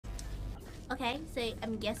Okay, so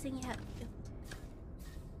I'm guessing you have.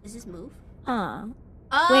 Does this move? Huh.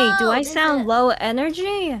 Oh, wait, do I sound low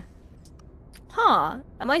energy? Huh.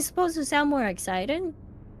 Am I supposed to sound more excited?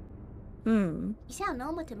 You sound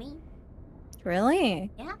normal to me.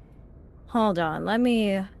 Really? Yeah. Hold on, let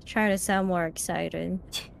me try to sound more excited.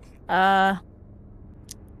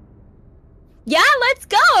 Yeah, let's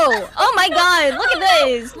go! Oh my god, look at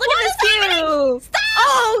this! Look at this view! Stop!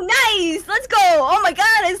 Oh, nice! Let's go! Oh my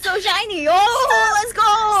god, it's so shiny! Oh, Stop! let's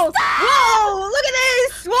go! Stop! Whoa, look at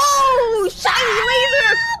this! Whoa, shiny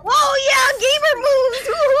laser! Whoa, yeah, gamer moves!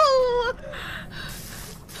 Woohoo!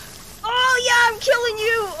 Oh yeah, I'm killing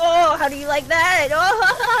you! Oh, how do you like that?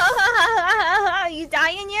 Oh, you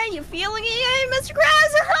dying yet? You feeling it yet, Mr.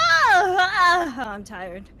 Krabs? I'm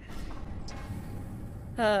tired.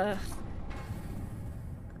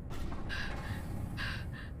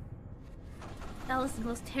 That was the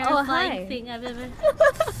most terrifying thing I've ever.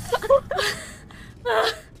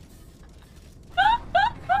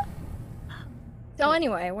 So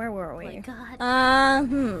anyway, where were we? Oh my god.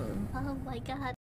 Oh Oh my god.